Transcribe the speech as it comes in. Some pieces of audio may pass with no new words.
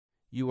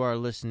You are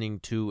listening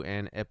to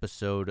an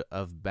episode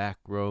of Back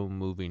Row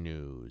Movie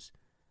News.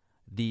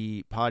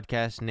 The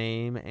podcast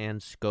name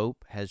and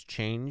scope has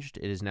changed.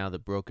 It is now the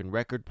Broken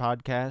Record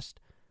Podcast,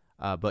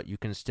 but you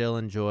can still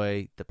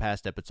enjoy the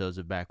past episodes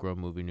of Back Row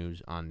Movie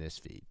News on this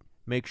feed.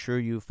 Make sure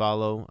you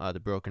follow the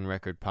Broken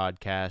Record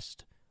Podcast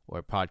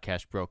or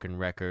Podcast Broken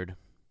Record,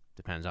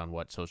 depends on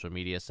what social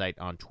media site,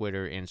 on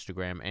Twitter,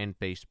 Instagram, and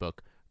Facebook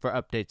for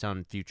updates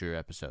on future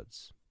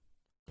episodes.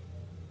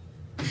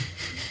 You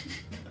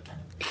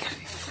gotta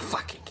be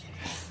fucking kidding.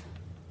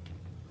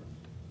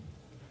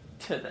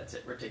 That's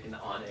it. We're taking the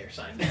on-air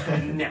sign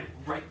down now.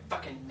 Right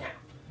fucking now.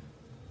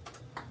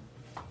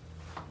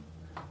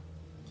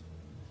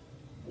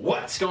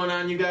 What's going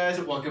on, you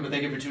guys? Welcome and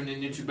thank you for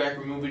tuning in to Back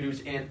Row Movie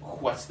News and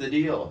What's the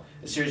Deal?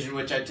 A series in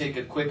which I take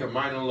a quick or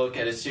minor look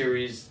at a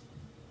series...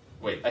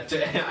 Wait,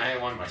 I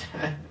one more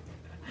time.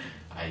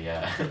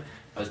 I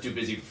was too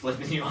busy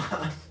flipping you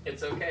off.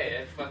 It's okay.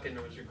 I fucking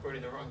was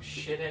recording the wrong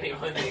shit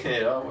anyway.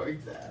 It all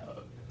works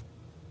out.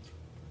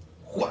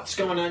 What's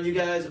going on, you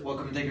guys?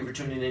 Welcome and thank you for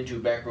tuning in to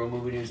Back Row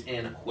Movie News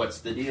and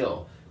What's the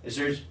Deal? A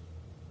series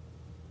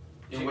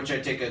in which I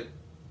take a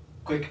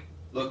quick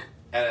look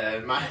at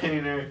a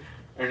minor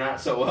or not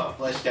so well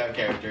fleshed out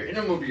character in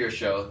a movie or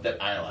show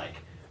that I like.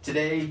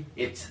 Today,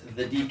 it's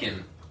the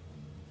Deacon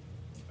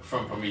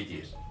from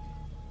Prometheus.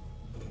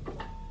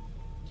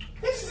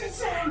 This is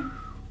insane!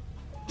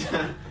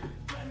 I'm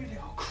gonna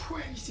go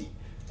crazy.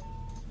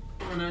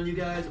 What's going on, you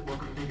guys?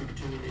 Welcome and thank you for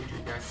tuning in to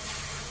Back.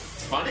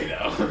 It's funny,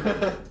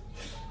 though.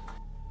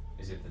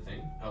 Is it the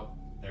thing? Oh,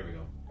 there we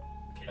go.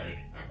 Better.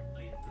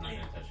 Alright. I'm not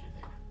gonna touch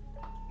anything.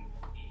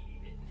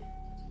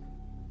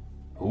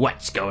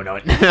 What's going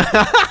on?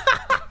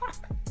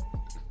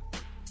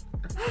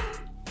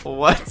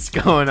 What's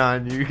going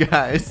on, you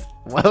guys?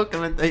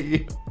 Welcome and thank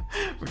you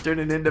for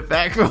tuning into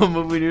Back Row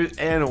Movie News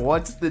and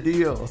What's the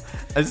Deal?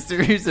 A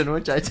series in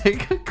which I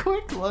take a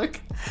quick look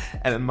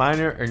at a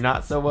minor or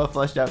not so well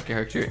fleshed out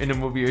character in a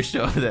movie or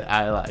show that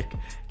I like.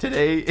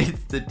 Today,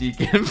 it's the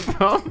Deacon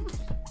from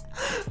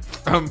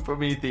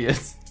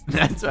Prometheus.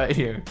 That's right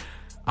here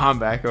on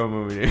Back Row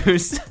Movie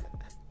News.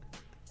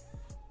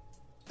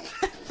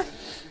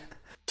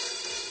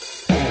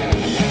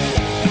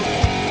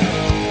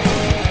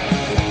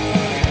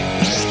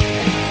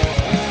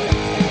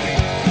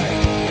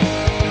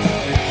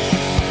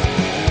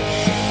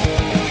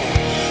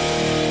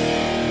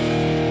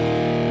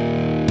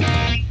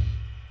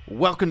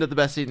 Welcome to the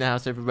best seat in the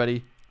house,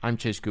 everybody. I'm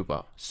Chase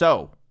Koopa.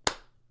 So,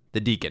 the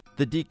Deacon.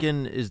 The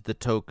Deacon is the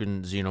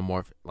token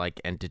xenomorph-like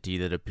entity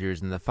that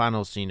appears in the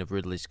final scene of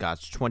Ridley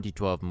Scott's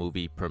 2012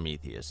 movie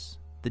Prometheus.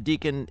 The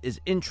Deacon is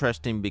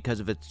interesting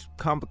because of its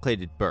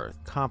complicated birth.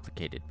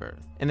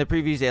 In the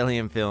previous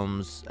Alien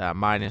films,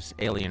 minus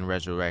Alien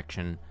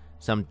Resurrection,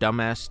 some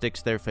dumbass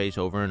sticks their face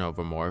over an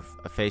overmorph,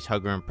 a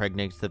facehugger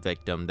impregnates the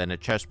victim, then a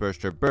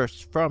chestburster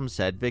bursts from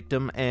said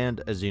victim,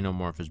 and a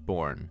xenomorph is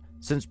born.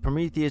 Since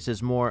Prometheus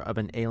is more of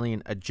an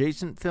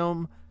alien-adjacent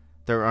film,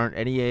 there aren't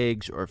any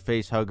eggs or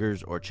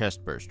facehuggers or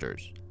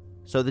chestbursters.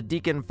 So the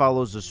Deacon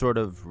follows a sort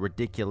of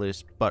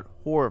ridiculous but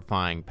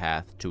horrifying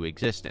path to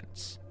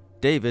existence.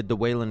 David, the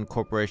Weyland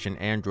Corporation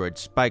android,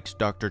 spikes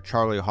Dr.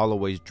 Charlie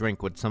Holloway's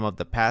drink with some of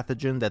the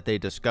pathogen that they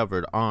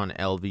discovered on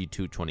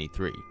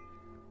LV-223.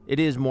 It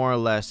is more or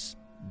less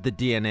the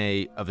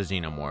DNA of a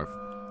xenomorph,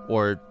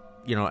 or,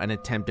 an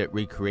attempt at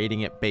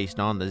recreating it based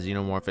on the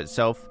xenomorph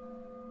itself.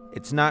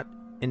 It's not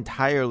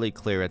entirely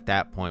clear at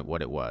that point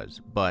what it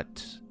was,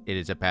 but it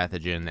is a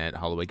pathogen that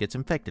Holloway gets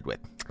infected with.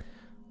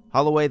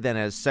 Holloway then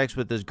has sex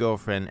with his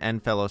girlfriend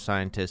and fellow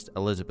scientist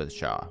Elizabeth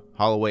Shaw.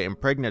 Holloway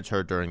impregnates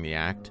her during the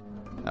act.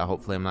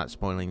 Hopefully I'm not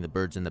spoiling the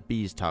birds and the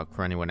bees talk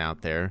for anyone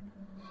out there.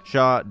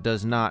 Shaw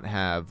does not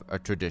have a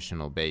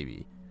traditional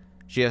baby.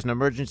 She has an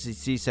emergency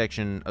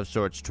C-section of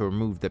sorts to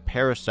remove the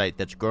parasite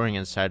that's growing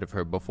inside of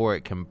her before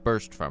it can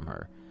burst from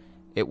her.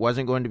 It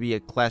wasn't going to be a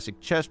classic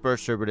chest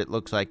burster, but it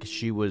looks like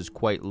she was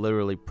quite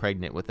literally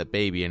pregnant with a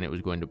baby and it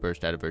was going to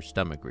burst out of her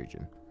stomach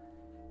region.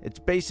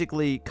 It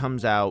basically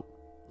comes out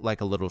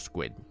like a little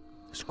squid.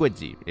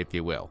 Squidsy, if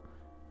you will.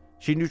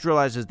 She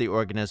neutralizes the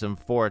organism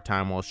for a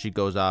time while she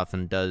goes off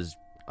and does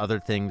other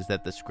things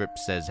that the script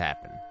says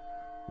happen.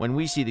 When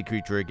we see the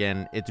creature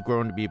again, it's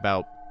grown to be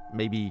about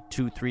maybe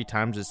 2-3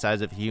 times the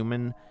size of a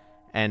human,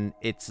 and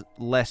it's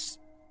a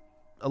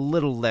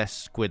little less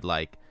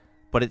squid-like.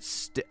 But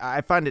I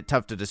find it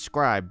tough to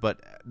describe,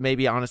 but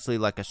maybe honestly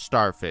like a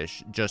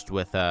starfish, just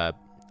with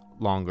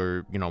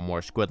longer,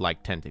 more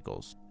squid-like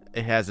tentacles.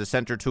 It has a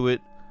center to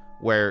it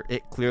where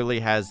it clearly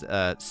has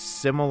a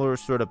similar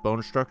sort of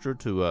bone structure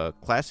to a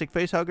classic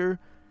facehugger,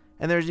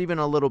 and there's even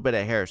a little bit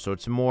of hair, so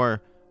it's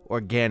more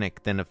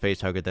organic than a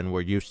facehugger than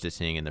we're used to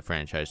seeing in the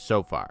franchise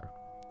so far.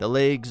 The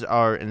legs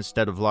are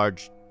instead of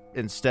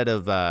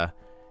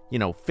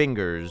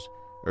fingers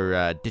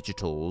or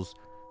digitals,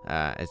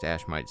 as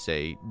Ash might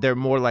say, they're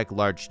more like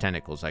large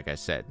tentacles, like I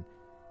said.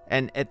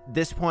 And at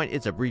this point,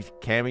 it's a brief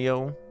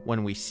cameo.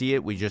 When we see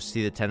it, we just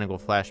see the tentacle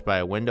flash by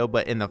a window,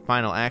 but in the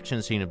final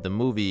action scene of the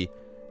movie,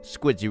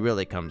 Squidsy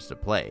really comes to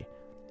play.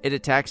 It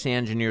attacks the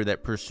engineer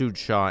that pursued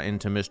Shaw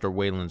into Mr.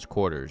 Wayland's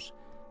quarters.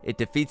 It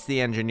defeats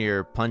the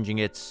engineer, plunging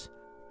its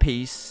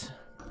piece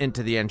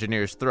into the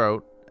engineer's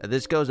throat.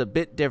 This goes a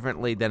bit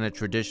differently than a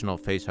traditional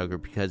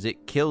facehugger because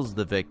it kills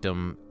the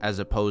victim as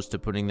opposed to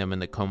putting them in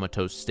the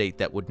comatose state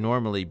that would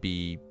normally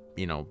be,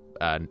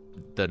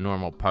 the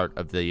normal part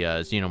of the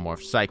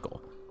xenomorph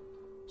cycle.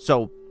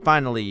 So,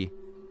 finally,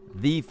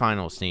 the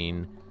final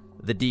scene,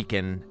 the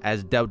Deacon,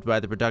 as dubbed by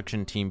the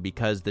production team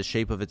because the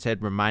shape of its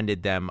head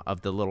reminded them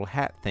of the little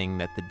hat thing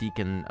that the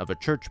deacon of a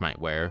church might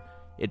wear,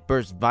 it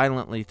bursts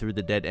violently through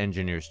the dead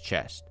engineer's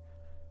chest.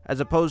 As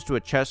opposed to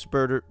a chest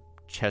burster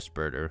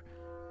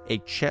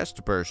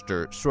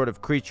sort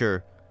of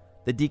creature,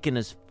 the Deacon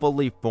is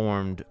fully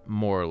formed,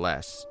 more or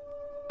less.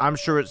 I'm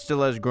sure it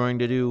still has growing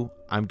to do.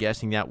 I'm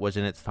guessing that was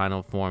in its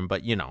final form,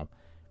 but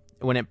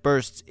when it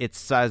bursts, it's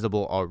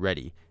sizable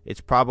already.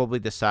 It's probably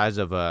the size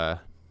of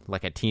a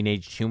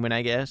teenage human,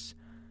 I guess.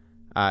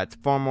 It's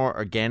far more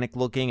organic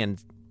looking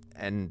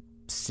and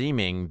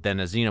seeming than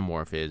a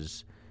xenomorph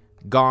is.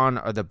 Gone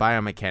are the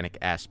biomechanic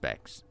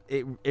aspects.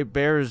 It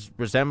bears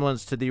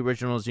resemblance to the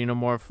original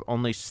xenomorph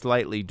only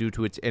slightly due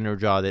to its inner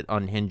jaw that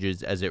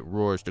unhinges as it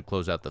roars to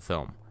close out the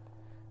film.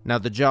 Now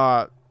the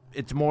jaw,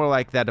 it's more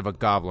like that of a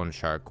goblin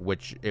shark,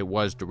 which it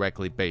was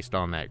directly based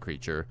on that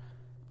creature,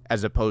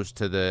 as opposed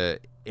to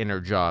the inner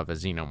jaw of a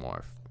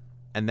xenomorph.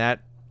 And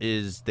that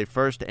is the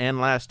first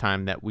and last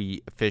time that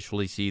we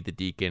officially see the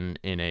Deacon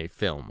in a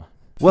film.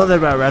 Well, that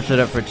about wraps it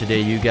up for today,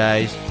 you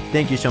guys.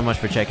 Thank you so much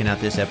for checking out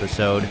this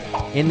episode.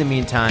 In the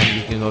meantime,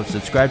 you can go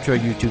subscribe to our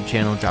YouTube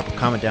channel, drop a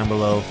comment down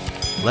below,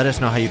 let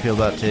us know how you feel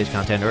about today's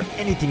content or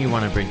anything you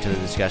want to bring to the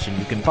discussion.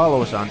 You can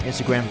follow us on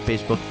Instagram,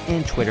 Facebook,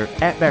 and Twitter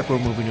at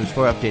Backrow Movie News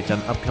for updates on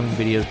upcoming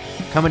videos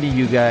coming to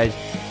you guys.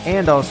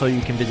 And also,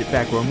 you can visit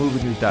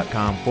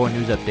backrowmovienews.com for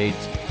news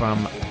updates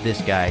from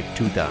this guy,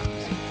 Two Thumbs.